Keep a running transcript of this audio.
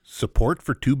Support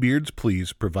for Two Beards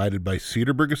Please provided by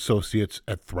Cedarburg Associates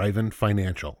at Thrivent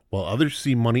Financial. While others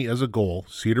see money as a goal,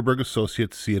 Cedarburg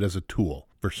Associates see it as a tool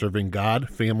for serving God,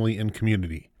 family, and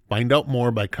community. Find out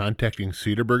more by contacting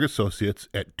Cedarburg Associates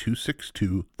at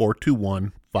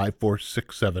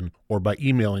 262-421-5467 or by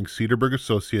emailing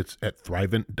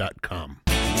cedarburgassociates@thrivent.com.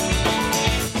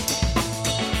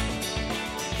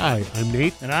 Hi, I'm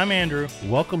Nate. And I'm Andrew.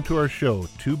 Welcome to our show,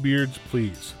 Two Beards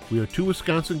Please. We are two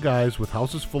Wisconsin guys with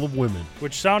houses full of women.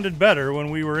 Which sounded better when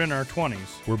we were in our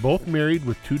 20s. We're both married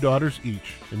with 2 daughters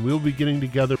each, and we'll be getting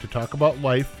together to talk about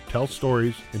life, tell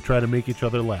stories, and try to make each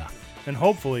other laugh. And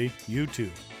hopefully, you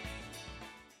too.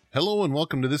 Hello and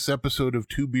welcome to this episode of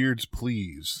Two Beards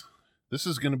Please. This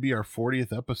is going to be our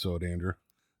 40th episode, Andrew.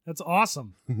 That's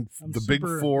awesome. The big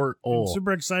 4-0. I'm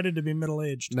super excited to be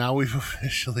middle-aged. Now we've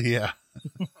officially,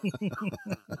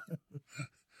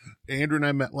 Andrew and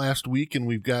I met last week, and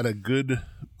we've got a good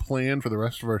plan for the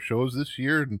rest of our shows this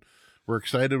year, and we're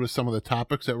excited with some of the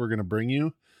topics that we're going to bring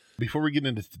you. Before we get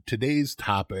into today's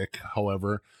topic,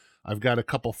 however, I've got a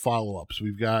couple follow-ups.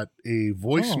 We've got a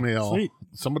voicemail. Oh, sweet.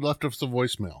 Somebody left us a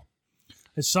voicemail.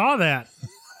 I saw that.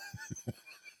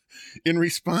 In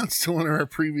response to one of our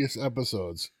previous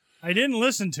episodes. I didn't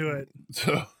listen to it.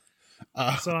 So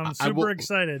I'm super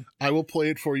excited. I will play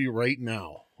it for you right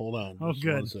now. Hold on. Oh,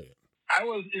 good. I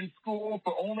was in school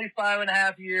for only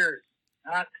 5.5 years,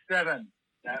 not 7.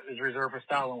 That is reserved for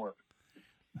Stalin work.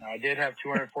 Now, I did have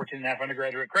 214.5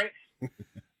 undergraduate credits. You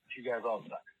guys all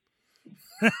suck.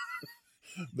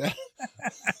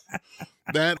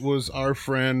 That was our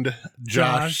friend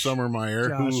Josh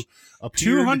Summermeyer, who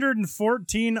appeared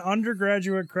 214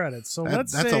 undergraduate credits. So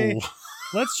let's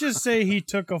just say he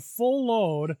took a full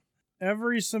load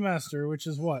every semester, which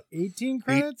is what, 18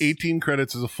 credits? 18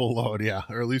 credits is a full load, yeah,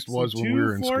 or at least was when we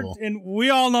were in school. And we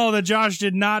all know that Josh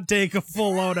did not take a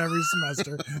full load every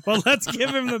semester, but let's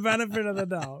give him the benefit of the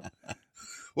doubt.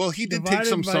 Well, he did take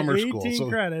some summer 18 school. 18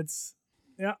 credits.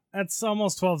 Yeah, that's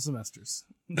almost 12 semesters.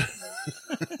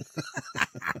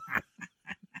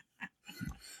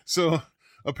 So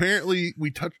apparently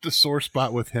we touched a sore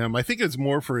spot with him. I think it's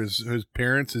more for his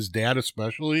parents, his dad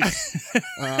especially.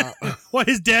 What,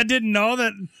 his dad didn't know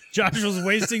that Josh was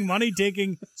wasting money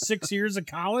taking 6 years of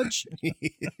college?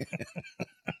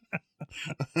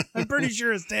 I'm pretty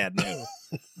sure his dad knew.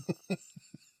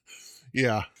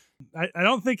 Yeah. I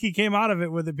don't think he came out of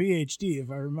it with a PhD,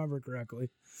 if I remember correctly.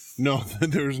 No,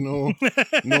 there's no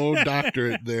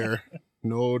doctorate there.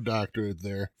 No doctorate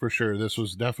there, for sure. This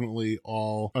was definitely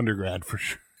all undergrad, for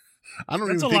sure.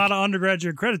 That's a lot of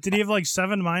undergraduate credit. Did he have like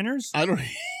 7 minors? I don't...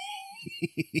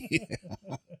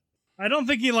 I don't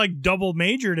think he like double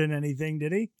majored in anything,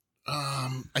 did he?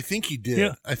 I think he did.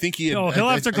 Yeah. I think he had, he'll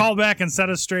have to call back and set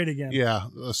us straight again. Yeah,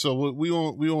 so we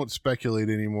won't speculate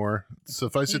anymore.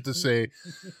 Suffice it to say,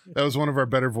 that was one of our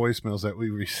better voicemails that we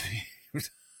received.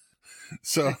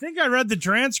 So I think I read the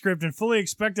transcript and fully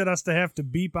expected us to have to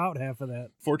beep out half of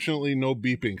that. Fortunately, no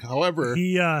beeping. However,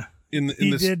 he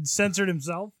this, did censored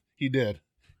himself. He did.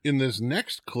 In this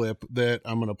next clip that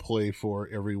I'm going to play for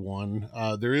everyone,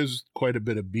 there is quite a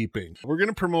bit of beeping. We're going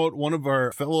to promote one of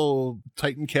our fellow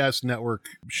Titancast Network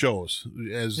shows,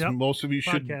 as most of you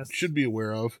should be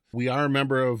aware of. We are a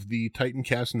member of the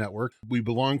Titancast Network. We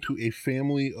belong to a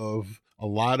family of a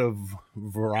lot of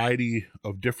variety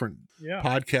of different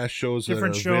podcast shows that are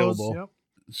available. Yep.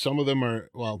 Some of them are,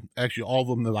 well, actually all of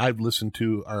them that I've listened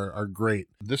to are great.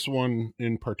 This one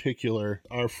in particular,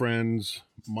 our friends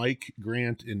Mike,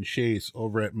 Grant, and Chase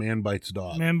over at Man Bites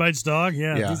Dog. Man Bites Dog,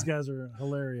 yeah. These guys are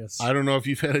hilarious. I don't know if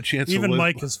you've had a chance to Even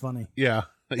Mike is funny. Yeah.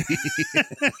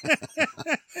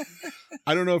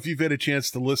 I don't know if you've had a chance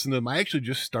to listen to them. I actually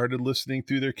just started listening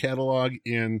through their catalog,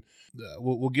 and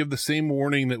we'll give the same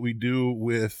warning that we do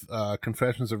with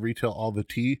Confessions of Retail All the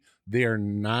Tea. They are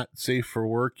not safe for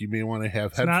work. You may want to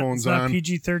have headphones on. Not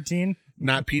PG-13?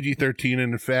 Not PG-13,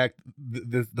 and in fact,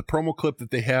 the promo clip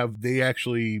that they have, they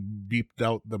actually beeped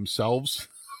out themselves.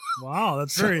 Wow,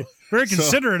 that's very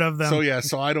considerate of them.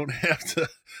 So I don't have to.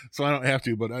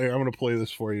 But I'm going to play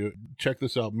this for you. Check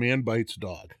this out. Man Bites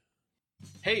Dog.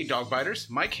 Hey, dog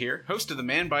biters. Mike here, host of the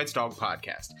Man Bites Dog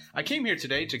podcast. I came here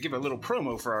today to give a little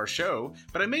promo for our show,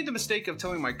 but I made the mistake of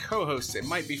telling my co-hosts it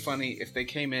might be funny if they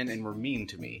came in and were mean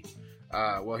to me.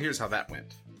 Well, here's how that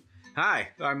went. Hi,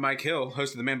 I'm Mike Hill,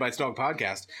 host of the Man Bites Dog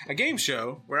podcast, a game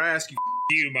show where I ask you,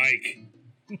 Mike.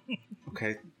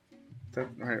 Okay. All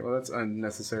right, well, that's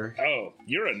unnecessary. Oh,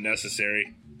 you're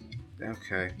unnecessary.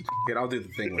 Okay. I'll do the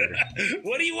thing later.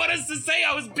 What do you want us to say?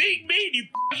 I was being mean, you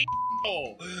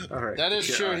All right. That is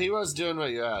true. He was doing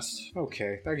what you asked.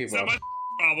 Okay. I give It's not up.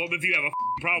 my problem if you have a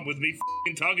problem with me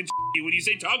talking to when you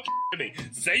say talk to me.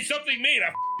 Say something mean.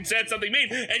 I said something mean,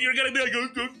 and you're gonna be like, oh,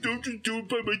 don't just do it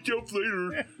by myself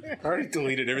later. I already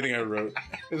deleted everything I wrote.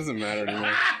 It doesn't matter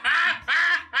anymore.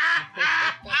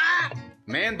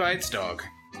 Man bites dog.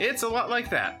 It's a lot like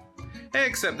that.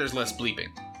 Except there's less bleeping.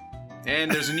 And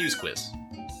there's a news quiz.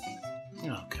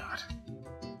 Oh, God.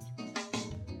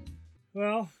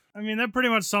 Well, I mean, that pretty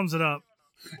much sums it up.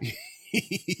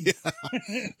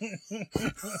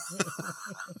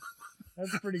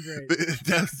 That's pretty great.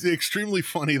 That's extremely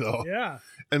funny, though. Yeah.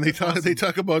 And they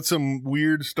talk about some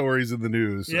weird stories in the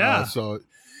news. Yeah. So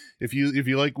if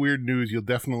you like weird news, you'll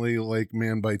definitely like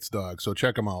Man Bites Dog. So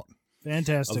check them out.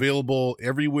 Fantastic. Available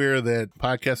everywhere that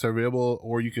podcasts are available,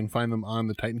 or you can find them on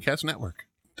the Titancast Network.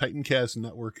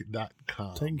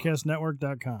 TitancastNetwork.com.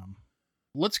 TitancastNetwork.com.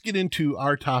 Let's get into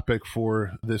our topic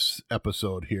for this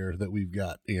episode here that we've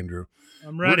got, Andrew.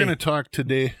 I'm ready. We're going to talk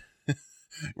today.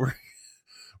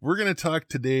 we're going to talk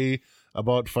today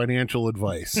about financial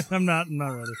advice. I'm not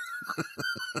ready.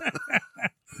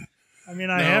 I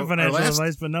mean, I have financial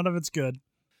advice, but none of it's good.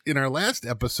 In our last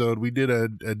episode, we did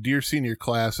a Dear Senior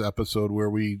Class episode where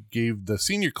we gave the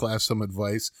senior class some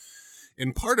advice,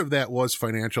 and part of that was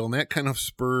financial, and that kind of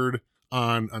spurred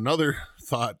on another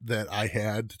thought that I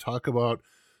had to talk about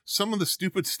some of the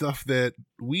stupid stuff that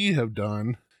we have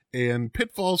done and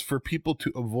pitfalls for people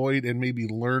to avoid and maybe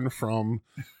learn from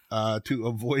to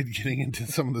avoid getting into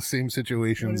some of the same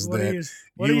situations that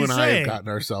you and I have gotten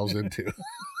ourselves into.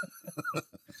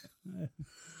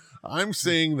 I'm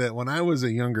saying that when I was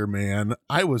a younger man,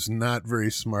 I was not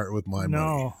very smart with my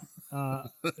money.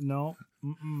 No.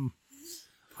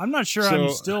 I'm not sure I'm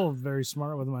still very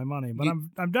smart with my money, but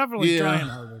I'm definitely trying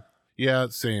harder. Yeah,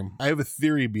 same. I have a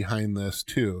theory behind this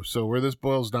too. So where this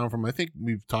boils down from, I think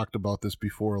we've talked about this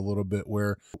before a little bit,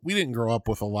 where we didn't grow up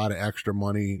with a lot of extra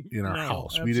money in our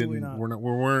house. We didn't. Not.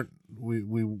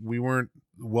 We weren't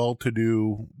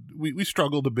well-to-do. We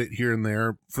struggled a bit here and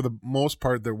there. For the most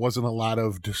part, there wasn't a lot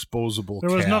of disposable.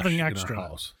 There was cash nothing extra, in our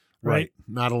house. right?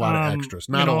 Not a lot of extras.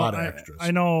 Not a lot of extras.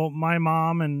 I know my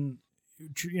mom and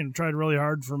tried really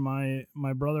hard for my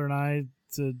brother and I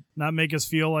to not make us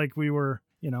feel like we were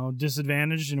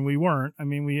disadvantaged, and we weren't. I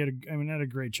mean, had a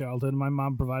great childhood. My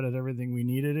mom provided everything we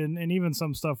needed, and even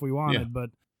some stuff we wanted. Yeah. But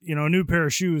a new pair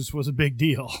of shoes was a big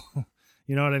deal.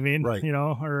 You know what I mean? Right.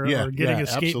 Or getting a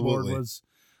skateboard was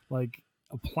like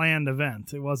a planned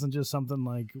event. It wasn't just something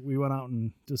like we went out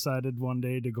and decided one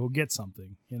day to go get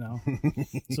something.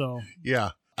 So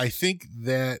yeah, I think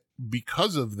that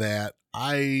because of that,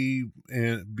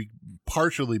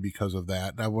 partially because of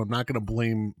that, I'm not going to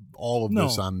blame all of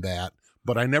this on that.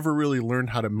 But I never really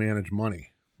learned how to manage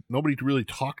money. Nobody really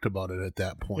talked about it at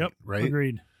that point, yep, right?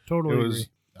 Agreed. Totally agree.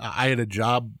 I had a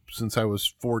job since I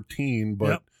was 14,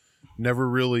 but never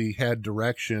really had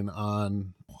direction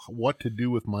on what to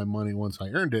do with my money once I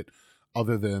earned it,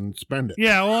 other than spend it.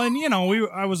 Yeah, well, and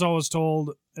I was always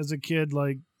told as a kid,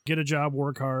 like, get a job,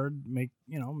 work hard, make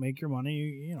your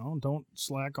money, don't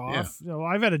slack off. Yeah.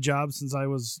 I've had a job since I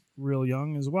was real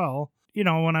young as well.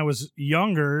 When I was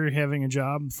younger, having a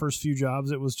job, first few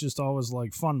jobs, it was just always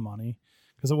like fun money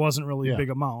because it wasn't really big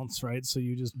amounts, right? So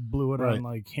you just blew it on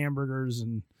like hamburgers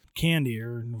and candy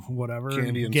or whatever,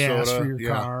 candy and gas soda. for your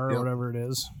car or whatever it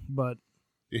is. But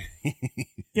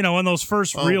when those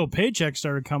first real paychecks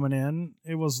started coming in,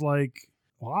 it was like,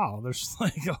 wow, there's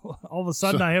like all of a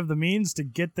sudden I have the means to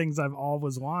get things I've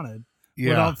always wanted.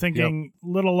 Without thinking,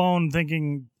 let alone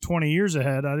thinking 20 years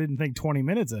ahead. I didn't think 20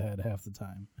 minutes ahead half the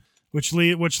time. Which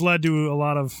led to a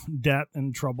lot of debt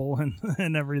and trouble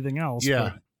and everything else.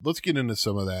 Yeah, let's get into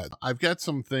some of that. I've got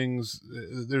some things.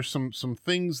 There's some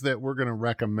things that we're going to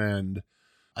recommend.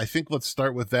 I think let's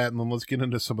start with that, and then let's get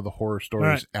into some of the horror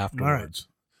stories afterwards.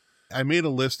 I made a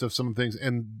list of some things,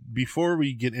 and before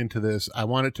we get into this, I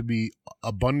want it to be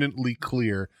abundantly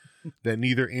clear that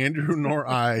neither Andrew nor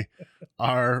I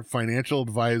are financial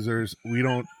advisors. We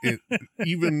don't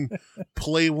even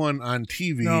play one on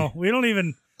TV. No, we don't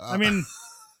even... I mean,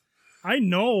 I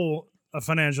know a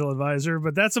financial advisor,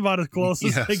 but that's about as close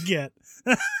as I get.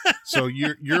 So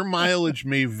your mileage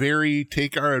may vary.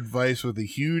 Take our advice with a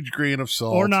huge grain of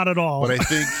salt, or not at all. But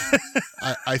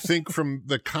I think from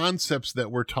the concepts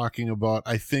that we're talking about,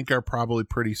 I think are probably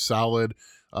pretty solid.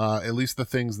 At least the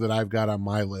things that I've got on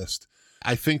my list,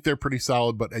 I think they're pretty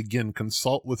solid. But again,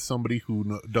 consult with somebody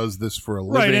who does this for a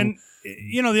living. Right, and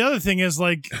the other thing is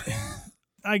like.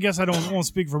 I guess I won't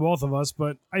speak for both of us,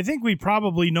 but I think we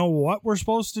probably know what we're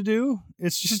supposed to do.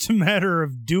 It's just a matter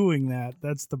of doing that.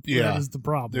 That is the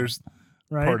problem. There's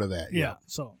right? part of that. Yeah.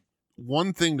 So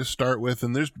one thing to start with,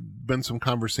 and there's been some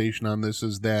conversation on this,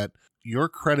 is that your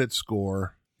credit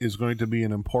score is going to be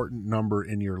an important number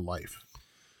in your life.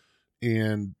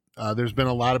 And there's been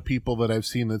a lot of people that I've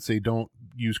seen that say don't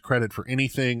use credit for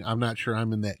anything. I'm not sure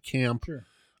I'm in that camp. Sure.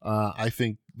 I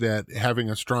think that having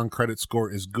a strong credit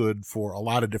score is good for a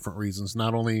lot of different reasons.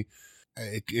 Not only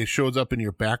it shows up in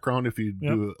your background if you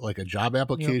do like a job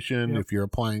application, if you're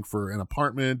applying for an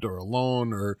apartment or a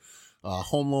loan or a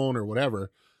home loan or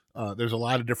whatever. There's a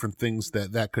lot of different things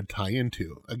that could tie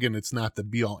into. Again, it's not the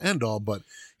be all end all, but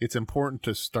it's important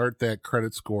to start that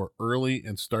credit score early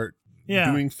and start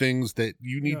doing things that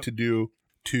you need to do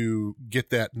to get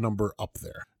that number up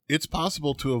there. It's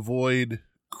possible to avoid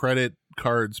credit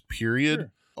cards,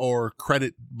 period, or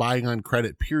buying on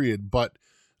credit, period. But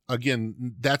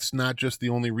again, that's not just the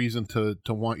only reason to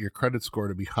want your credit score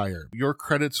to be higher. Your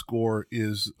credit score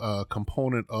is a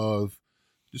component of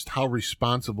just how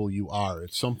responsible you are.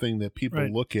 It's something that people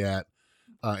look at.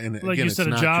 And like again, you said,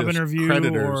 it's a not job just interview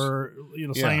creditors. or,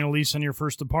 signing a lease on your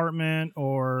first apartment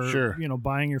or,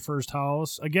 buying your first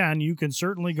house. Again, you can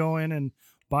certainly go in and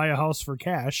buy a house for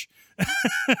cash.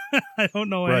 I don't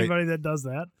know anybody that does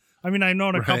that. I mean, I know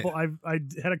a couple, I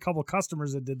had a couple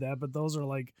customers that did that, but those are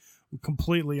like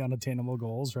completely unattainable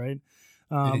goals. Right.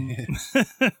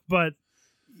 But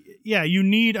yeah, you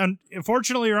need,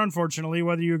 fortunately or unfortunately,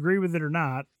 whether you agree with it or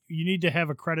not, you need to have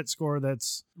a credit score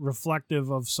that's reflective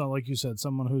of, like you said,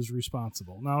 someone who's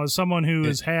responsible. Now, as someone who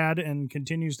has had and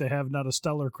continues to have not a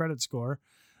stellar credit score,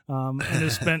 and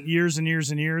has spent years and years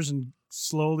and years and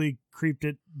slowly creeped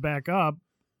it back up,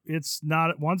 it's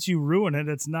not, once you ruin it,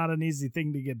 it's not an easy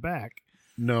thing to get back.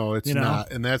 No, it's not.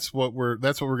 And that's what we're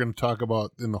going to talk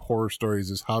about in the horror stories,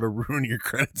 is how to ruin your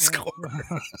credit score.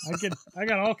 I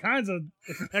got all kinds of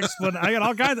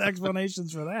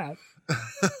explanations for that.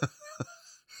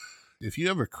 If you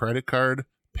have a credit card,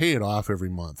 pay it off every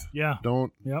month. Yeah.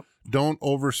 Don't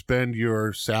overspend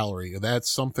your salary.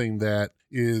 That's something that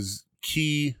is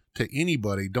key to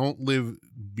anybody. Don't live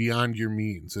beyond your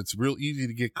means. It's real easy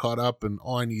to get caught up in,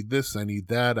 I need this, I need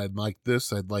that, I'd like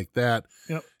this, I'd like that.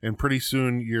 Yep. And pretty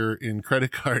soon you're in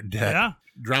credit card debt,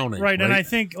 drowning. Right. And I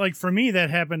think, like, for me, that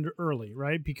happened early,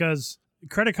 right? Because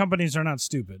credit companies are not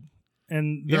stupid.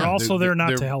 And they're also there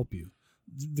not to help you.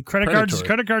 The credit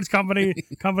cards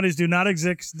companies do not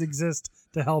exist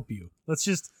to help you. Let's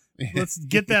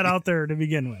get that out there to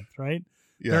begin with, right?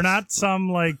 Yes. They're not some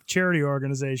like charity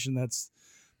organization that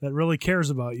really cares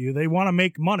about you. They want to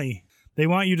make money. They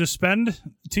want you to spend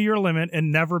to your limit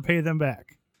and never pay them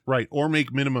back. Right, or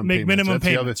make minimum payments. That's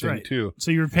the other thing too.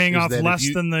 So you're paying off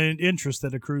less than the interest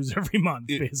that accrues every month,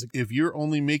 basically. If you're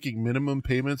only making minimum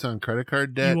payments on credit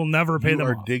card debt, you will never pay them off.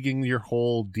 You are digging your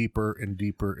hole deeper and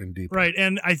deeper and deeper. Right,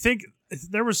 and I think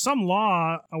there was some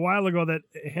law a while ago that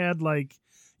had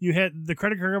the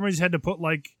credit card companies had to put,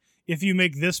 like, if you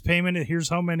make this payment, here's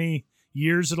how many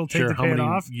years it'll take to pay it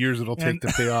off. Years it'll take to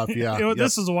pay off. Yeah.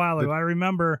 This is a while ago. I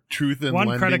remember Truth in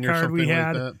one credit card we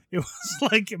had. Like it was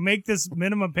like, make this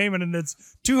minimum payment, and it's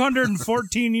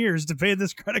 214 years to pay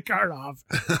this credit card off.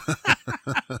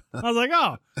 I was like,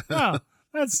 oh,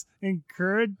 that's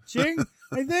encouraging,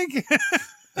 I think.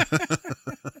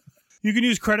 You can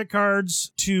use credit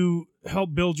cards to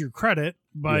help build your credit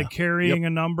by carrying a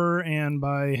number and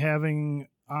by having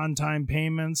on-time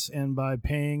payments and by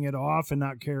paying it off and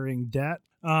not carrying debt.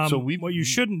 What you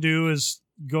shouldn't do is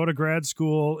go to grad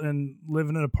school and live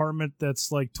in an apartment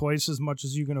that's like twice as much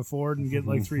as you can afford and get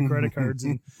like 3 credit cards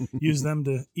and use them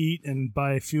to eat and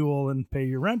buy fuel and pay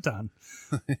your rent on.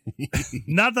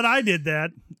 Not that I did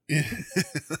that.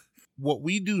 What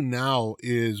we do now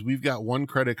is we've got one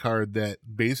credit card that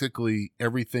basically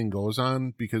everything goes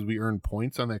on because we earn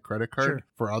points on that credit card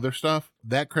for other stuff.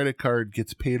 That credit card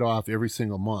gets paid off every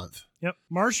single month. Yep.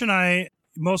 Marsh and I,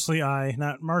 mostly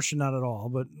Marcia not at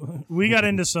all, but we got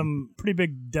into some pretty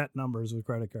big debt numbers with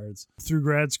credit cards through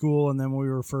grad school. And then when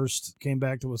we came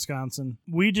back to Wisconsin,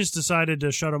 we just decided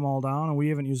to shut them all down. And we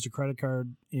haven't used a credit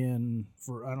card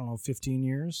for 15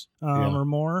 years or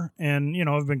more. And,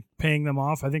 I've been paying them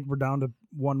off. I think we're down to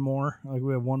one more. Like,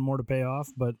 we have one more to pay off,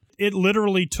 but it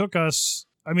literally took us,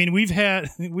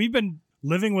 we've been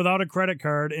living without a credit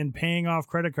card and paying off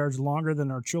credit cards longer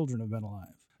than our children have been alive.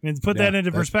 Put that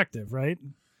into perspective, right?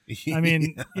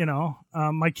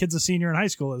 My kid's a senior in high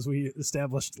school, as we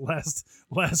established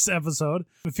last episode.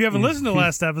 If you haven't listened to the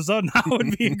last episode, now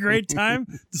would be a great time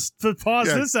to pause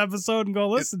this episode and go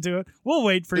listen to it. We'll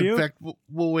wait for you. In fact,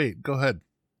 we'll wait. Go ahead.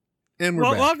 And we're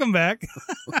back. Welcome back.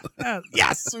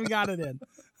 Yes, we got it in.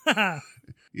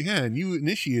 Yeah, and you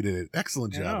initiated it.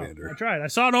 Excellent job, Andrew. I tried. I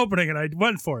saw an opening and I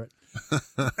went for it.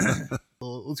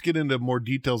 Well, let's get into more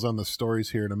details on the stories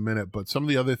here in a minute, but some of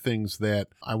the other things that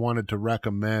I wanted to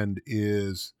recommend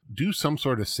is do some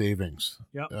sort of savings.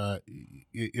 Yep.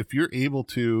 If you're able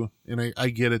to, and I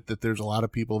get it that there's a lot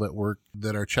of people that work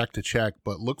that are check to check,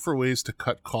 but look for ways to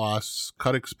cut costs,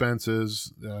 cut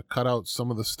expenses, cut out some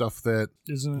of the stuff that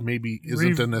maybe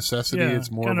isn't a necessity.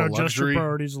 It's more of a luxury. Adjust your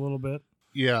priorities a little bit.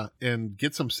 Yeah, and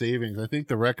get some savings. I think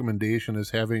the recommendation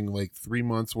is having like 3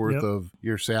 months worth of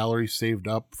your salary saved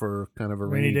up for kind of a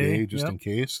rainy day just in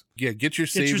case. Yeah, get your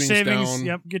savings down.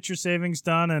 Yep, get your savings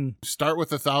done and start with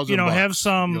 $1,000. Have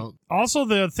some. Also,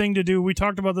 the thing to do, we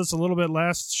talked about this a little bit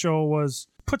last show, was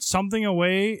put something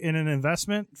away in an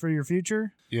investment for your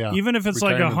future. Yeah, even if it's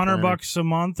like $100 a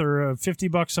month or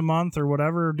 $50 a month or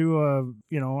whatever. Do a I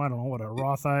don't know what, a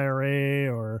Roth IRA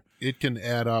or. It can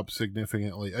add up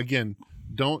significantly. Again.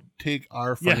 Don't take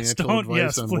our financial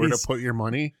advice on where to put your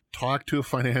money. Talk to a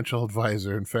financial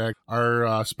advisor. In fact,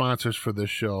 our sponsors for this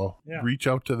show, reach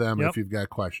out to them if you've got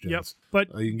questions. Yep.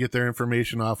 But you can get their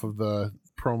information off of the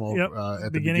promo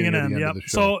at the beginning and end of the show.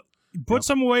 So put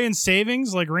some away in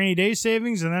savings, like rainy day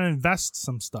savings, and then invest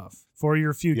some stuff for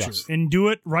your future. And do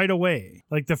it right away.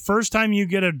 Like the first time you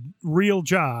get a real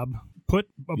job, put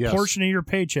a portion of your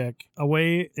paycheck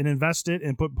away and invest it,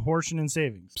 and put a portion in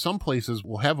savings. Some places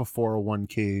will have a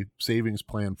 401k savings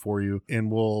plan for you and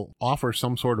will offer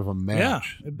some sort of a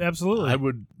match. Yeah, absolutely. I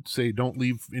would say don't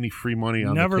leave any free money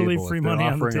on the table. Never leave free money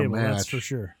on the table, that's for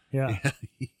sure. Yeah.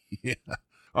 Yeah.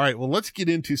 All right, well, let's get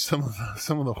into some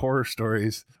of the horror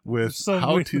stories with this is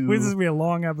going to be a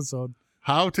long episode.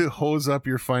 How to hose up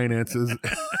your finances.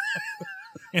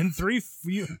 In three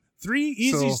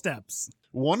easy steps.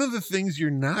 One of the things you're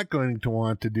not going to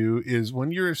want to do is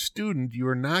when you're a student, you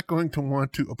are not going to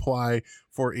want to apply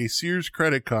for a Sears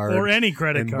credit card. Or any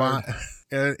credit card.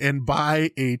 And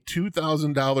buy a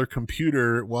 $2,000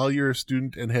 computer while you're a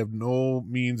student and have no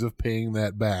means of paying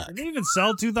that back. Do they even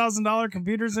sell $2,000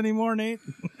 computers anymore, Nate?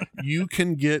 You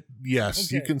can get, you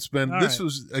can spend. This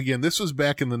was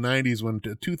back in the 90s when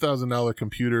a $2,000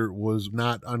 computer was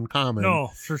not uncommon.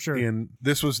 No, for sure. And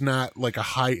this was not like a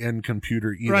high-end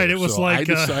computer either. It was like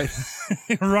a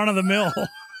run-of-the-mill,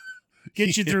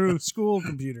 get you through school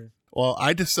computer. Well,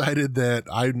 I decided that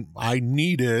I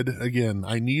needed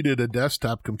a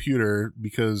desktop computer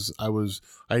because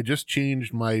I just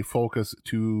changed my focus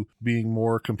to being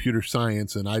more computer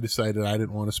science, and I decided I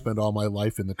didn't want to spend all my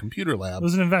life in the computer lab. It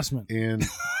was an investment. And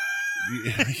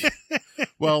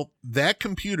well,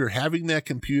 having that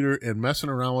computer and messing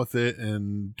around with it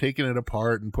and taking it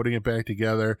apart and putting it back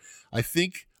together, I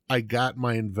think I got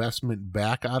my investment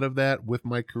back out of that with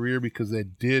my career because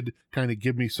it did kind of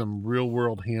give me some real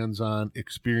world hands-on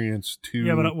experience to.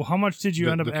 Yeah, but how much did you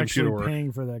end up actually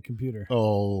paying for that computer?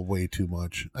 Oh, way too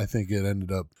much. I think it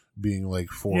ended up being like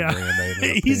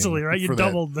 $4,000. Easily, right? You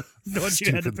doubled what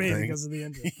you had to pay because of the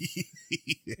interest.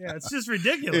 Yeah, it's just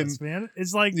ridiculous, man.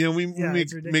 It's like we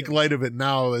make light of it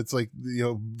now. It's like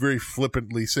very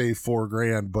flippantly say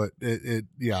 $4,000, but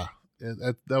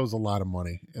that was a lot of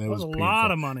money, and it was painful. A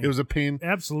lot of money. It was a pain.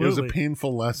 Absolutely, it was a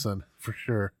painful lesson for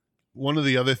sure. One of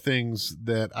the other things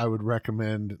that I would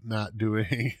recommend not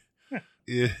doing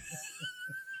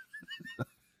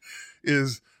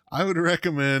is I would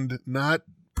recommend not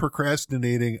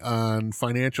procrastinating on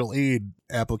financial aid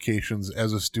applications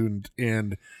as a student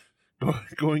and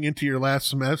going into your last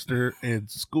semester in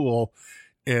school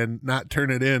and not turn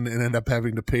it in and end up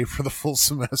having to pay for the full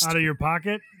semester out of your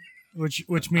pocket. Which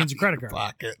means a credit card.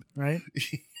 Pocket. Right?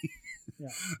 Yeah.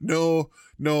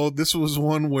 No, this was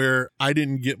one where I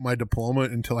didn't get my diploma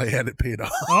until I had it paid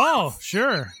off. Oh,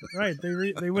 sure. Right.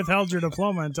 They withheld your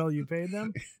diploma until you paid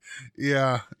them?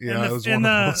 Yeah, it was one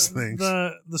of those things.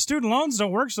 The student loans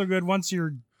don't work so good once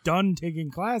you're done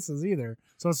taking classes either.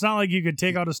 So it's not like you could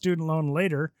take out a student loan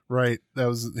later. Right. That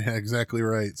was exactly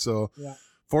right. So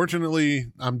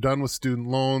fortunately, I'm done with student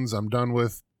loans. I'm done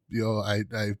with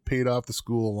I paid off the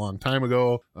school a long time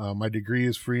ago. My degree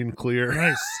is free and clear.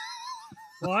 Nice.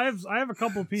 Well, I have a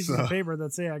couple pieces of paper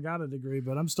that say I got a degree,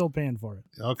 but I'm still paying for it.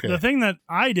 Okay. The thing that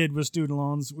I did with student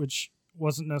loans, which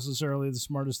wasn't necessarily the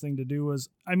smartest thing to do, was,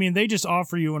 they just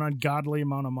offer you an ungodly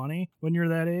amount of money when you're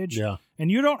that age. Yeah. And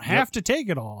you don't have to take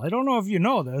it all. I don't know if you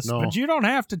know this, but you don't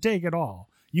have to take it all.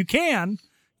 You can,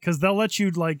 because they'll let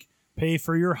you pay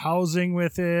for your housing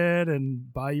with it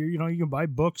and buy you can buy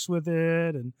books with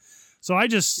it. And so I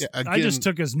just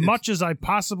took as much as I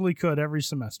possibly could every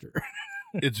semester.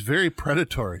 It's very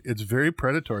predatory. It's very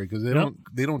predatory because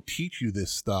they don't teach you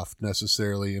this stuff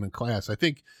necessarily in a class. I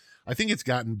think it's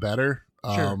gotten better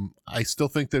Sure. I still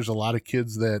think there's a lot of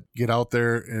kids that get out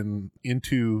there and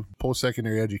into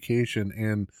post-secondary education,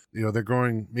 and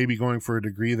they're maybe going for a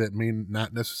degree that may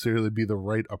not necessarily be the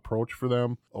right approach for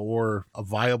them, or a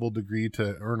viable degree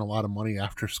to earn a lot of money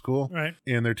after school. Right.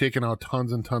 And they're taking out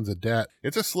tons and tons of debt.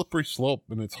 It's a slippery slope,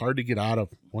 and it's hard to get out of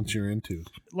once you're into.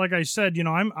 Like I said,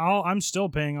 I'm still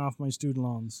paying off my student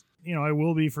loans. I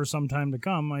will be for some time to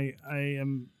come. I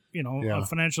am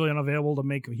financially unavailable to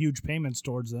make huge payments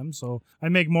towards them. So I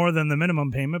make more than the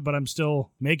minimum payment, but I'm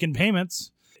still making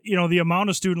payments. The amount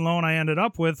of student loan I ended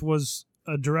up with was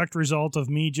a direct result of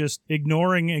me just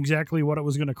ignoring exactly what it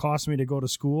was going to cost me to go to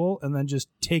school and then just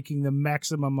taking the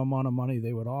maximum amount of money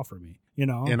they would offer me,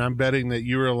 And I'm betting that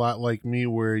you were a lot like me,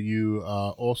 where you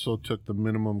also took the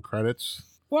minimum credits.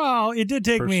 Well, it did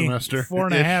take me semester.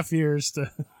 4.5 years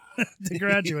to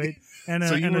graduate, and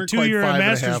So a you weren't 2-year quite 5.5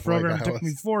 master's like program I took was.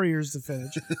 me 4 years to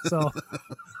finish. So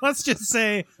let's just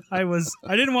say I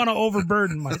didn't want to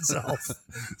overburden myself.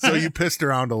 So you pissed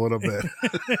around a little bit.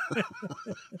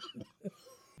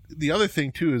 The other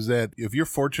thing too is that if you're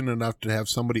fortunate enough to have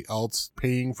somebody else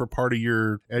paying for part of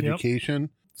your education,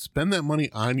 spend that money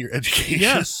on your education.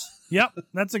 Yes. Yep.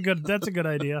 That's a good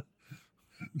idea.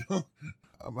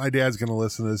 My dad's going to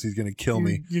listen to this. He's going to kill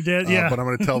me. Your dad, yeah. But I'm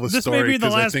going to tell the this story. may be the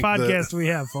 'cause I last think podcast we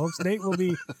have, folks. Nate will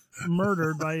be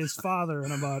murdered by his father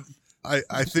in about.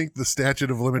 I think the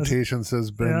statute of limitations has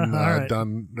been all right.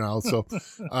 done now. So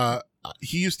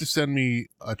he used to send me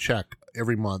a check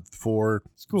every month for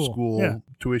school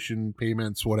tuition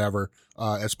payments, whatever,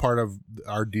 as part of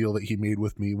our deal that he made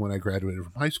with me when I graduated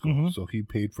from high school. Mm-hmm. So he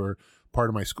paid for part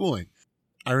of my schooling.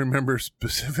 I remember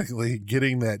specifically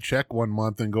getting that check one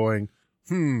month and going,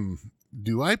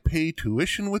 do I pay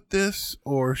tuition with this,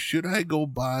 or should I go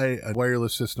buy a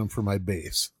wireless system for my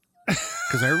bass?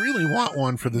 Because I really want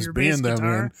one for this Your bass band I'm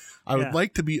guitar? in. I would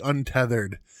like to be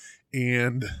untethered,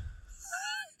 and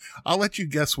I'll let you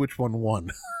guess which one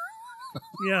won.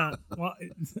 Yeah. Well,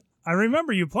 I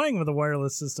remember you playing with a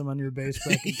wireless system on your bass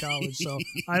back in college, so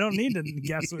I don't need to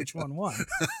guess which one won.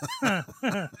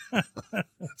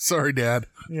 Sorry, Dad.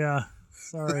 Yeah.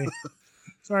 Sorry.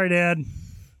 Sorry, Dad.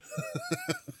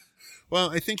 Well,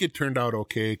 I think it turned out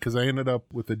okay because I ended up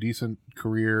with a decent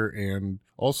career and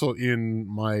also in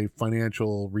my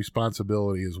financial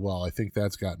responsibility as well. I think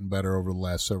that's gotten better over the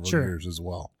last several years as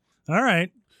well. All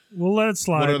right. We'll let it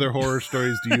slide. What other horror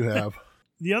stories do you have?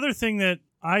 The other thing that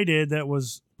I did that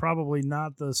was probably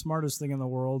not the smartest thing in the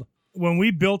world, when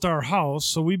we built our house,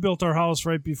 so we built our house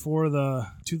right before the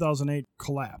 2008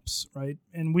 collapse, right?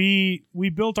 And we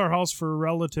built our house for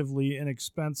relatively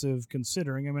inexpensive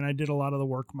considering. I mean, I did a lot of the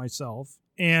work myself.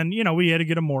 And, we had to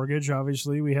get a mortgage,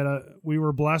 obviously. We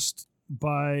were blessed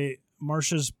by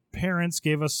Marcia's parents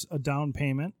gave us a down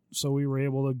payment, so we were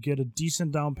able to get a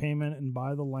decent down payment and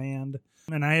buy the land.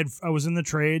 And I was in the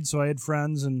trade, so I had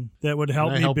friends that would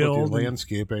help me build. With your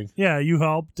landscaping. Yeah, you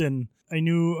helped, and I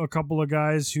knew a couple of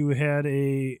guys who had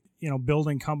a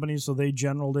building company, so they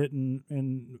generaled it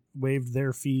and waived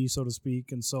their fee, so to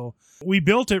speak. And so we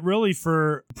built it really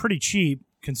for pretty cheap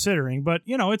considering, but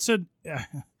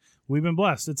we've been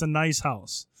blessed. It's a nice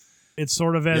house. It's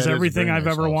sort of as everything I've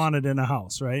ever wanted in a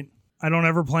house, right? I don't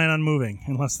ever plan on moving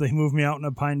unless they move me out in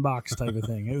a pine box type of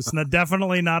thing. It was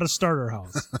definitely not a starter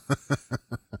house.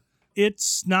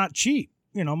 It's not cheap.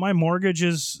 My mortgage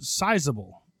is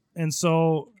sizable. And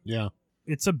so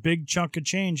it's a big chunk of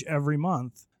change every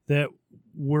month that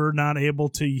we're not able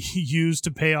to use to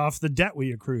pay off the debt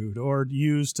we accrued or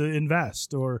use to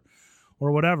invest or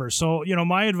whatever. So,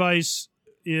 my advice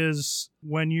is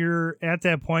when you're at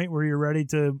that point where you're ready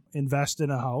to invest in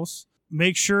a house,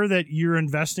 make sure that you're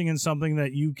investing in something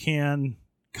that you can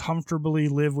comfortably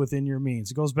live within your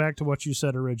means. It goes back to what you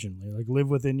said originally, like live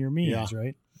within your means,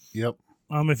 right? Yep.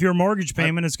 If your mortgage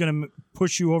payment is going to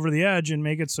push you over the edge and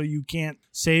make it so you can't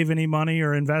save any money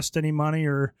or invest any money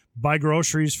or buy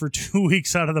groceries for 2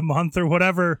 weeks out of the month or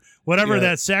whatever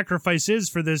that sacrifice is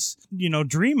for this,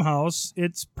 dream house,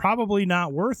 it's probably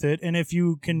not worth it. And if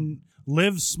you can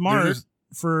live smart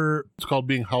it's called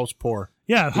being house poor.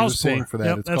 Yeah, There's house a saying poor. for that.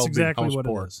 Yep, it's that's called exactly being house what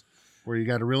poor, it is. where you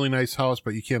got a really nice house,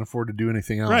 but you can't afford to do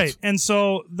anything else. Right. And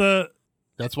so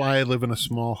that's why I live in a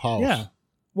small house. Yeah.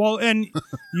 Well, and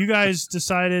you guys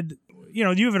decided, you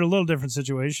have a little different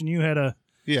situation. You had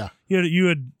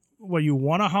you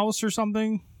won a house or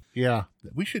something? Yeah.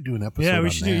 We should do an episode Yeah, we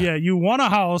on should that. do. Yeah, you won a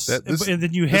house, and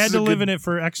then you had to live in it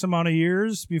for X amount of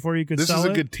years before you could sell it. This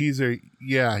is a good teaser.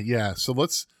 Yeah. So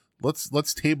let's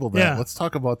table that. Yeah. Let's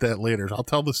talk about that later. I'll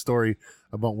tell the story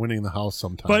about winning the house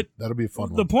sometime. But that'll be a fun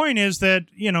one. The point is that,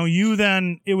 you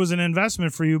then, it was an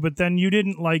investment for you, but then you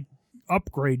didn't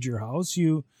upgrade your house.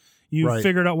 You You Right.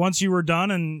 figured out once you were done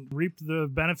and reaped the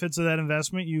benefits of that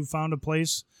investment, you found a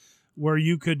place where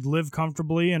you could live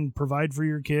comfortably and provide for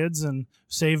your kids and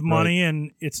save money,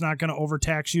 and it's not going to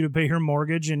overtax you to pay your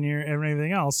mortgage and your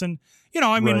everything else. And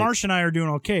I mean, Right. Marcia and I are doing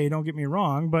okay. Don't get me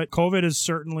wrong, but COVID has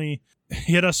certainly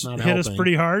hit us helping.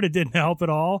 pretty hard. It didn't help at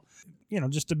all.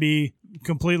 Just to be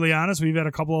completely honest, we've had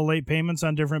a couple of late payments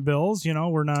on different bills. They're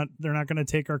not going to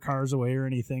take our cars away or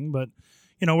anything, but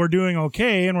we're doing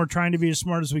okay, and we're trying to be as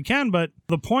smart as we can. But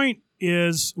the point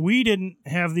is, we didn't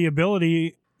have the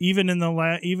ability, even in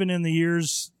the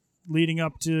years leading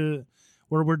up to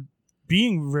where we're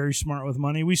being very smart with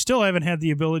money, we still haven't had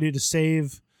the ability to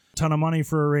save a ton of money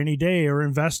for a rainy day or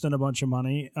invest in a bunch of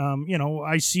money.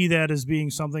 I see that as being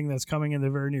something that's coming in the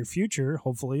very near future,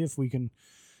 hopefully, if we can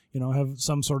have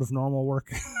some sort of normal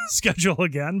work schedule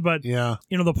again. But Yeah.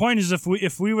 the point is,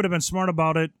 if we would have been smart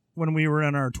about it when we were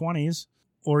in our 20s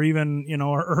or even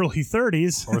our early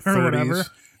 30s Or or whatever,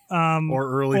 30s.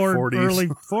 Or early 40s. early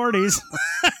 40s.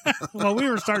 Well, we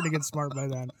were starting to get smart by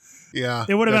then. Yeah.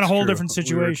 It would have been a that's whole true. different We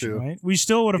were situation, too. right? We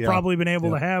still would have Yeah. probably been able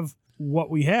Yeah. to have what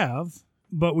we have,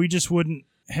 but we just wouldn't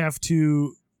have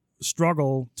to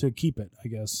struggle to keep it, I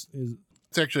guess.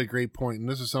 It's actually a great point, and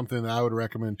this is something that I would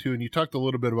recommend too. And you talked a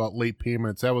little bit about late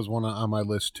payments. That was one on my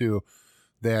list too,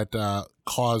 that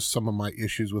caused some of my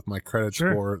issues with my credit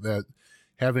Sure. score. That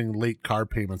having late car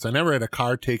payments. I never had a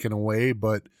car taken away,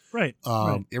 but Right.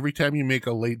 every time you make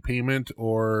a late payment,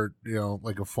 or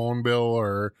like a phone bill,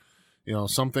 or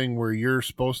something where you're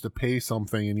supposed to pay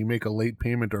something and you make a late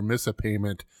payment or miss a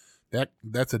payment,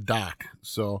 that's a dock.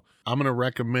 So I'm going to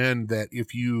recommend that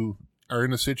if you are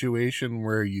in a situation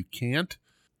where you can't,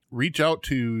 reach out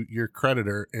to your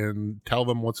creditor and tell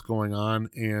them what's going on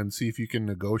and see if you can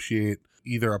negotiate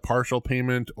either a partial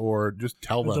payment or just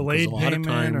tell them. 'Cause Delayed a lot of payment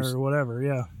times, or whatever,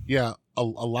 yeah. yeah, a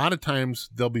lot of times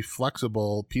they'll be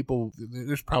flexible.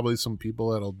 There's probably some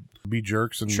people that'll be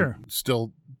jerks and Sure.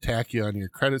 still tack you on your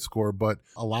credit score, but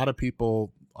a lot of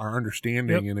people are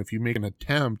understanding, Yep. and if you make an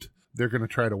attempt, they're going to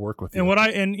try to work with you. And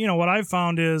what I've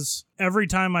found is every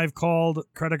time I've called a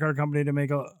credit card company to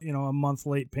make a month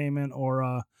late payment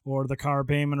or the car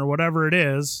payment or whatever it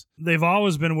is, they've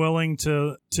always been willing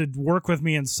to work with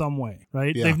me in some way,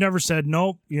 right? Yeah. They've never said,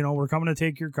 nope, we're coming to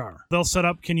take your car. They'll set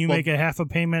up, can you make a half a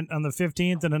payment on the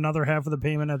 15th and another half of the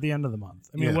payment at the end of the month?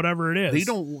 I mean, Yeah. whatever it is.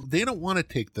 They don't want to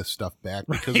take this stuff back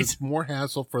because Right. it's more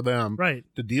hassle for them Right.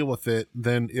 to deal with it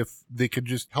than if they could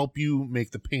just help you make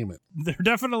the payment. They're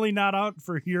definitely not out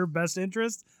for your best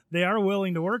interest. They are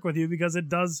willing to work with you because it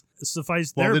does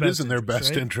suffice their Well, best it is in their interest, best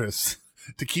right? interest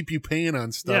to keep you paying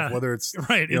on stuff, Yeah. whether it's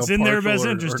Right. you It's know, in their partial best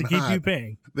or- interest or to keep you not.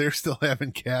 paying. They're still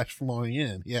having cash flowing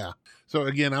in. Yeah. So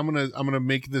again, I'm gonna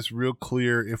make this real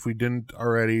clear. If we didn't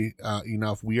already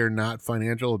enough, we are not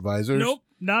financial advisors. Nope,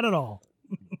 not at all.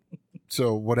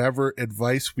 So whatever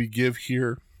advice we give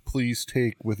here, please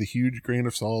take with a huge grain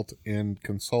of salt and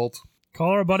consult.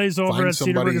 Call our buddies over Find at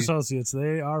Cedarburg somebody- Associates.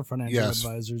 They are financial Yes.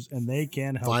 advisors, and they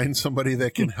can help. Find somebody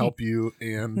that can help you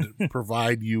and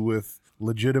provide you with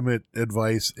legitimate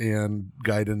advice and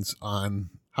guidance on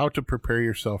how to prepare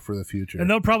yourself for the future. And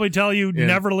they'll probably tell you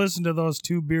never listen to those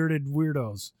two bearded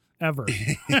weirdos ever.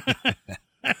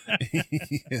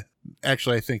 Yeah.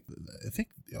 Actually, I think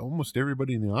almost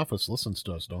everybody in the office listens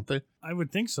to us, don't they? I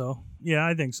would think so. Yeah,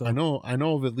 I think so. I know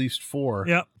of at least 4.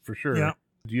 Yep. For sure. Yep.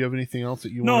 Do you have anything else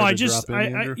that you No, wanted to I just, drop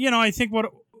in, Andrew? I think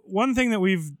one thing that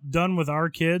we've done with our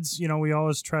kids, we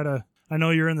always try to, I know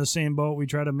you're in the same boat. We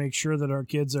try to make sure that our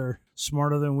kids are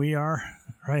smarter than we are,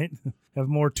 right? Have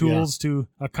more tools to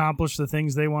accomplish the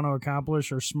things they want to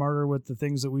accomplish, or smarter with the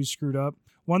things that we screwed up.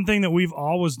 One thing that we've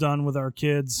always done with our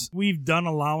kids, we've done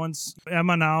allowance.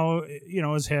 Emma now,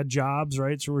 has had jobs,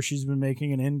 right? So where she's been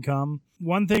making an income.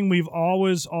 One thing we've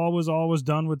always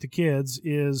done with the kids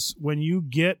is when you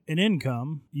get an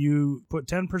income, you put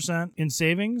 10% in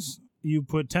savings. You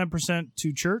put 10%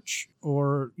 to church,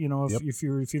 or if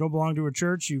you don't belong to a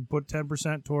church, you put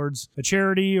 10% towards a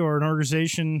charity or an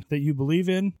organization that you believe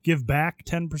in. Give back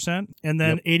 10%, and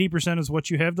then 80% is what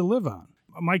you have to live on.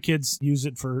 My kids use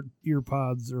it for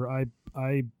earpods or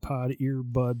iPod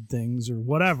earbud things or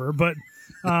whatever, but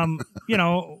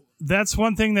that's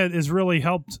one thing that has really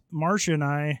helped Marcia and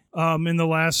I in the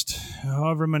last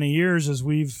however many years is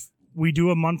we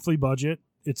do a monthly budget.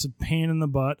 It's a pain in the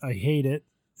butt. I hate it.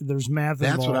 There's math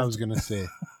involved. That's what I was going to say.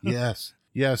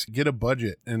 Yes, get a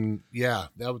budget. And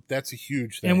that's a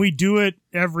huge thing. And we do it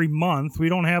every month. We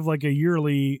don't have like a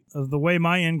yearly, the way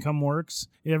my income works,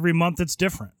 every month it's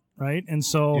different, right? And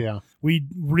so Yeah. we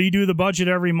redo the budget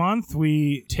every month.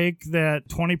 We take that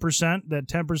 20%, that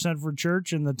 10% for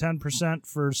church and the 10%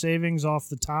 for savings off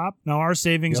the top. Now our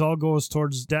savings all goes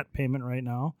towards debt payment right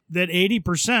now. That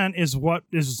 80%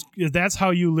 that's how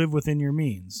you live within your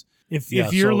means. If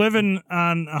you're living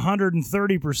on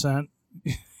 130%,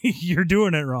 you're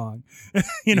doing it wrong.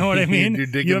 You know what I mean? You're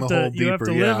digging you have the hole You have to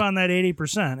deeper, live on that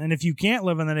 80%. And if you can't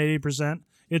live on that 80%,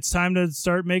 it's time to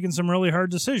start making some really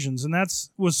hard decisions. And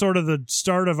was sort of the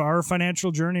start of our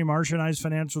financial journey, Marsha and I's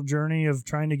financial journey of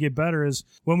trying to get better. Is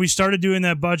when we started doing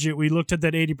that budget, we looked at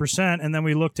that 80%, and then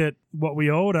we looked at what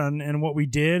we owed on and what we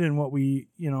did and what we,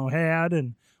 had,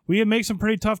 and we had made some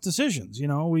pretty tough decisions.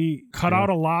 We cut out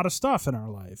a lot of stuff in our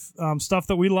life, stuff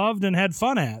that we loved and had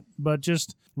fun at, but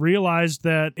just realized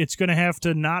that it's going to have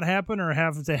to not happen or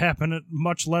have to happen at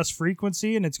much less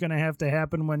frequency, and it's going to have to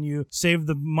happen when you save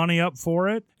the money up for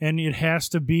it, and it has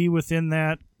to be within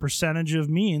that percentage of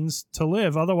means to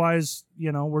live. Otherwise,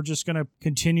 we're just going to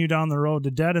continue down the road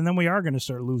to debt, and then we are going to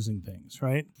start losing things,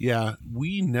 right? Yeah,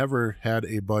 we never had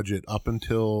a budget up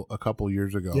until a couple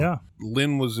years ago. Yeah.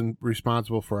 Lynn was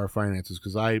responsible for our finances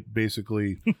because I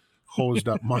basically hosed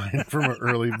up mine from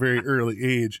an very early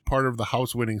age. Part of the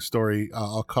house winning story,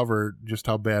 I'll cover just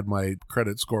how bad my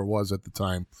credit score was at the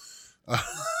time.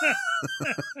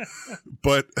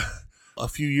 But a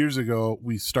few years ago,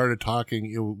 we started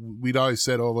talking. We'd always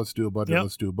said, "Oh, let's do a budget. Yep.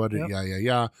 Let's do a budget." Yep.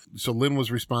 Yeah. So Lynn was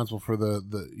responsible for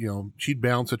the she'd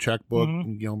balance a checkbook,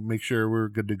 make sure we were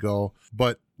good to go.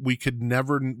 But we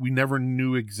never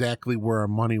knew exactly where our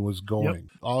money was going. Yep.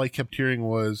 All I kept hearing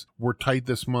was, "We're tight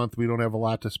this month. We don't have a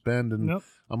lot to spend." And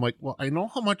I'm like, "Well, I know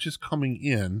how much is coming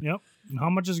in. Yep. And how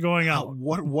much is going out?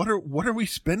 What are we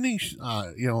spending?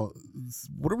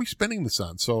 What are we spending this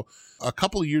on?" So a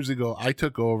couple of years ago, I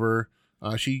took over.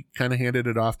 She kind of handed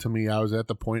it off to me. I was at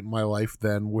the point in my life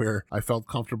then where I felt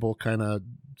comfortable kind of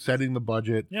setting the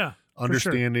budget,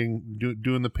 understanding,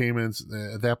 doing the payments.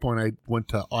 At that point, I went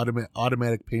to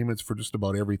automatic payments for just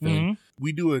about everything. Mm-hmm.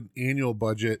 We do an annual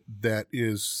budget that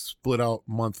is split out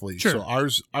monthly. Sure.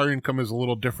 So our income is a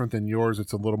little different than yours.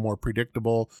 It's a little more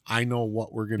predictable. I know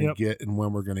what we're going to get and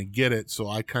when we're going to get it. So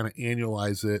I kind of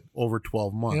annualize it over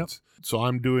 12 months. Yep. So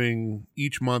I'm doing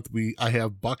each month. I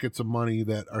have buckets of money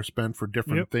that are spent for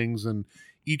different things, and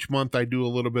each month I do a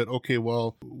little bit. Okay,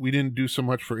 well, we didn't do so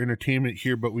much for entertainment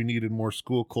here, but we needed more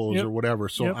school clothes or whatever.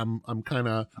 So I'm kind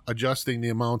of adjusting the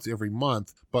amounts every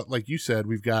month. But like you said,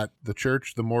 we've got the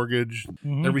church, the mortgage,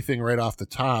 everything right off the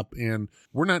top, and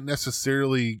we're not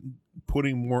necessarily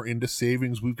putting more into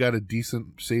savings. We've got a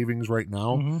decent savings right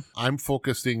now. I'm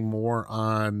focusing more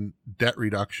on debt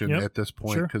reduction at this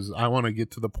point because I want to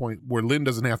get to the point where Lynn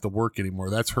doesn't have to work anymore.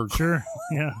 That's her goal. Sure.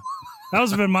 Yeah. That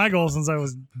was been my goal since I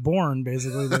was born,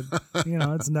 basically. But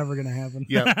it's never going to happen.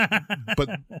 Yeah, but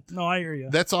no, I hear you.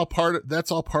 That's all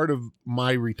part of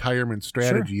my retirement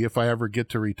strategy. Sure. If I ever get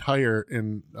to retire,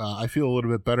 and I feel a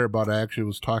little bit better about it. I actually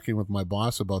was talking with my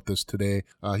boss about this today.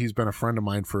 He's been a friend of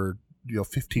mine for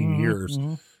 15 years.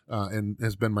 And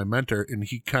has been my mentor, and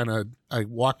I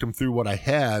walked him through what I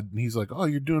had, and he's like, "Oh,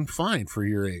 you're doing fine for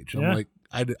your age." I'm like,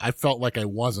 I felt like I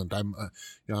wasn't.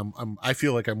 I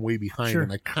feel like I'm way behind,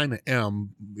 and I kind of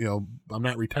am. I'm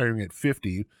not retiring at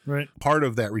 50. Right. Part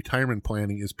of that retirement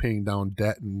planning is paying down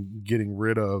debt and getting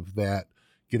rid of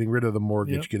the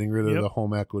mortgage, getting rid of the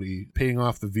home equity, paying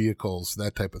off the vehicles,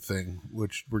 that type of thing,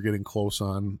 which we're getting close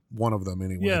on one of them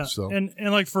anyway. Yeah. So and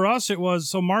like for us, it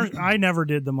was I never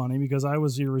did the money because I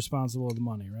was irresponsible with the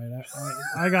money, right?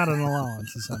 I got an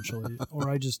allowance essentially, or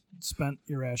I just spent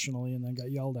irrationally and then got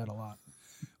yelled at a lot,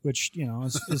 which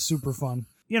is super fun.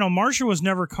 Marsha was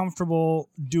never comfortable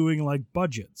doing like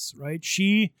budgets, right?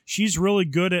 She's really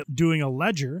good at doing a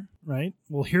ledger, right?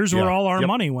 Well, here's where all our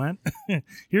money went.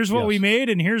 Here's what we made,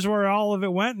 and here's where all of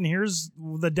it went, and here's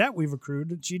the debt we've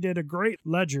accrued. She did a great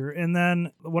ledger. And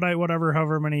then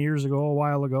however many years ago, a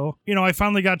while ago, I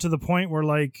finally got to the point where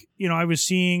I was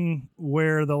seeing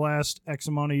where the last X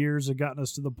amount of years had gotten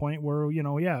us to the point where,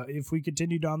 if we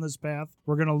continue down this path,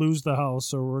 we're going to lose the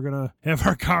house, or we're going to have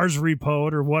our cars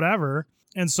repoed or whatever.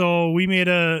 And so we made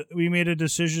a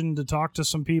decision to talk to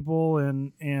some people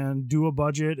and do a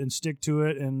budget and stick to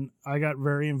it. And I got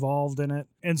very involved in it.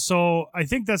 And so I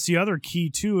think that's the other key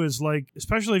too, is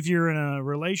especially if you're in a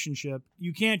relationship,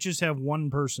 you can't just have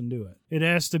one person do it. It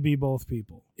has to be both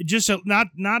people. It just not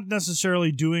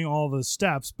necessarily doing all the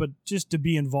steps, but just to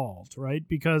be involved, right?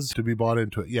 Because to be bought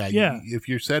into it. Yeah. If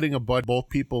you're setting a budget, both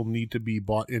people need to be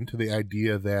bought into the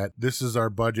idea that this is our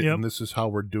budget and this is how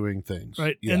we're doing things.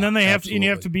 Right. Yeah, and then you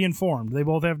have to be informed. They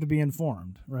both have to be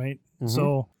informed, right?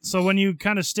 So when you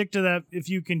kind of stick to that, if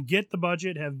you can get the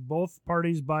budget, have both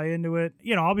parties buy into it,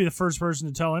 I'll be the first person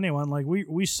to tell anyone, like,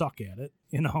 we suck at it.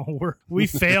 We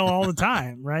fail all the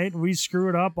time, right? We screw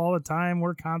it up all the time.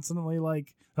 We're constantly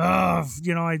like, I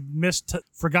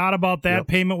forgot about that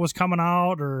payment was coming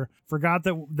out, or forgot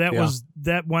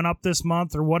that went up this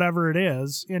month, or whatever it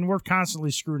is. And we're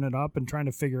constantly screwing it up and trying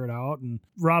to figure it out, and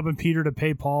robbing Peter to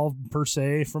pay Paul, per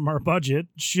se, from our budget,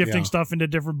 shifting stuff into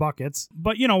different buckets.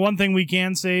 But, one thing we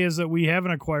can say is that we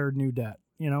haven't acquired new debt.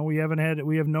 We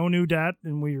have no new debt,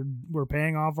 and we're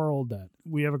paying off our old debt.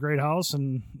 We have a great house,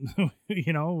 and we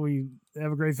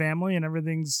have a great family, and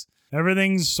everything's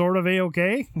sort of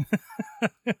A-okay,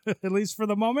 at least for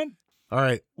the moment. All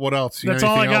right, what else? That's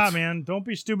all I got, man. Don't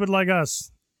be stupid like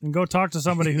us, and go talk to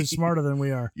somebody who's smarter than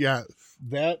we are. Yeah,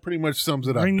 that pretty much sums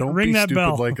it up. Don't ring be that stupid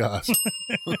bell. like us.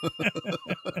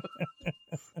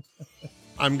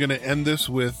 I'm going to end this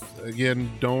with,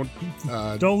 again, don't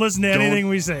listen to anything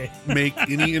we say. Make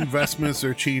any investments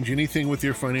or change anything with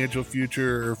your financial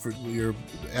future or for your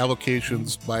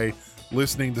allocations by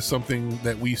listening to something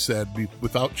that we said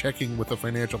without checking with a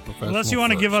financial professional. Unless you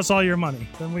want to give us all your money,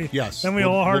 then we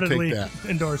wholeheartedly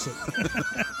endorse it.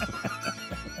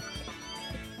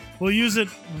 We'll use it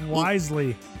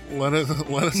wisely. Let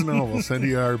us know. We'll send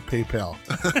you our PayPal.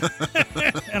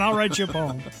 And I'll write you a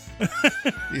poem.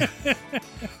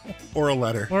 Or a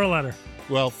letter.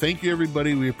 Well, thank you,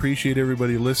 everybody. We appreciate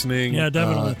everybody listening. Yeah,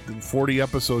 definitely. 40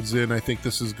 episodes in, I think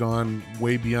this has gone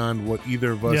way beyond what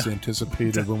either of us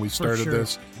anticipated when we started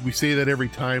this. We say that every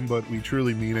time, but we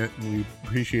truly mean it, and we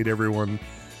appreciate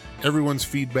everyone's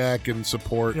feedback and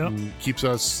support, and keeps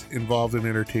us involved and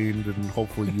entertained, and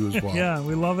hopefully you as well. Yeah,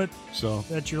 we love it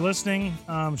that you're listening.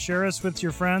 Share us with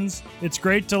your friends. It's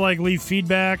great to leave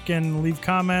feedback and leave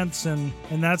comments and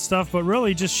that stuff, but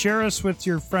really just share us with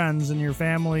your friends and your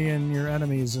family and your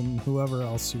enemies and whoever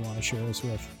else you want to share us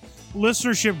with.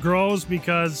 Listenership grows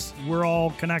because we're all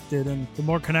connected, and the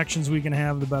more connections we can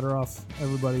have, the better off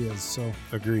everybody is. So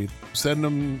agreed. Send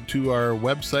them to our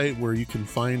website where you can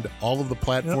find all of the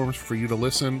platforms for you to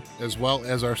listen, as well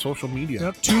as our social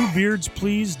media.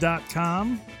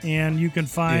 twobeardsplease.com, and you can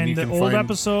find the old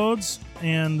episodes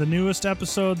and the newest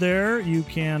episode there. You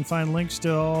can find links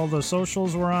to all the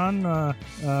socials we're on,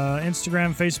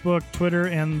 Instagram, Facebook, Twitter,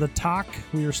 and the Talk.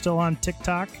 We are still on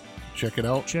TikTok. Check it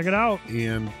out.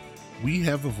 And we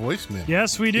have a voicemail.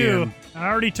 Yes, we do. And I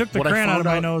already took the crayon out of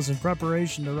my nose in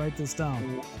preparation to write this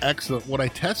down. Excellent. What I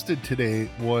tested today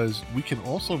was we can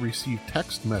also receive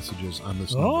text messages on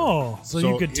this number. Oh, so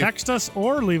you could text us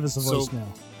or leave us a voicemail.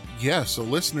 Yeah, so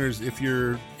listeners, if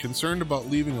you're concerned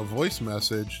about leaving a voice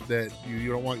message that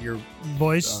you don't want your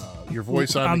voice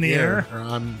on the air or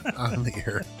on the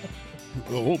air.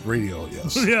 Oh, radio,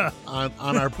 yes. Yeah.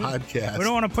 On our podcast. We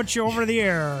don't want to put you over the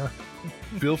air.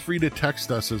 Feel free to text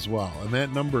us as well. And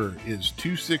that number is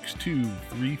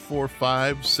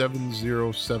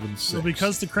 262-345-7076. Well,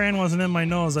 because the crayon wasn't in my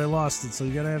nose, I lost it. So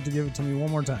you're going to have to give it to me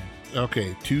one more time.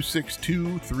 Okay,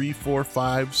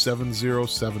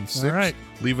 262-345-7076. All right.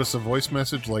 Leave us a voice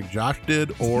message like Josh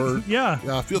did, or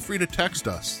feel free to text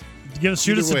us.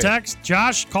 Shoot us a text.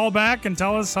 Josh, call back and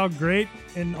tell us how great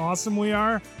and awesome we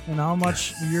are and how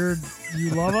much you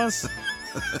love us.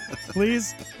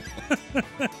 Please.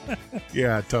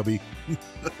 Yeah, Tubby.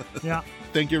 Yeah.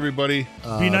 Thank you, everybody.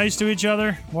 Be nice to each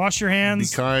other. Wash your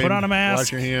hands. Be kind. Put on a mask.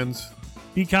 Wash your hands.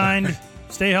 Be kind.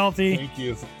 Stay healthy. Thank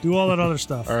you. Do all that other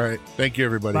stuff. All right. Thank you,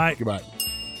 everybody. Bye. Goodbye.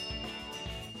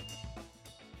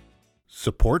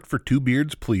 Support for Two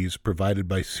Beards Please provided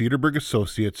by Cedarburg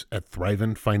Associates at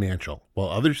Thrivent Financial. While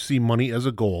others see money as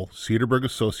a goal, Cedarburg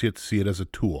Associates see it as a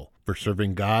tool for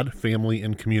serving God, family,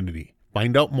 and community.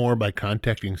 Find out more by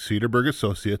contacting Cedarburg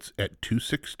Associates at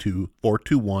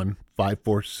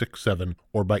 262-421-5467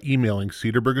 or by emailing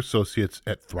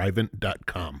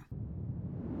cedarburgassociates@thrivent.com.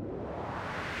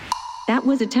 That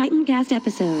was a TitanCast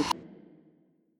episode.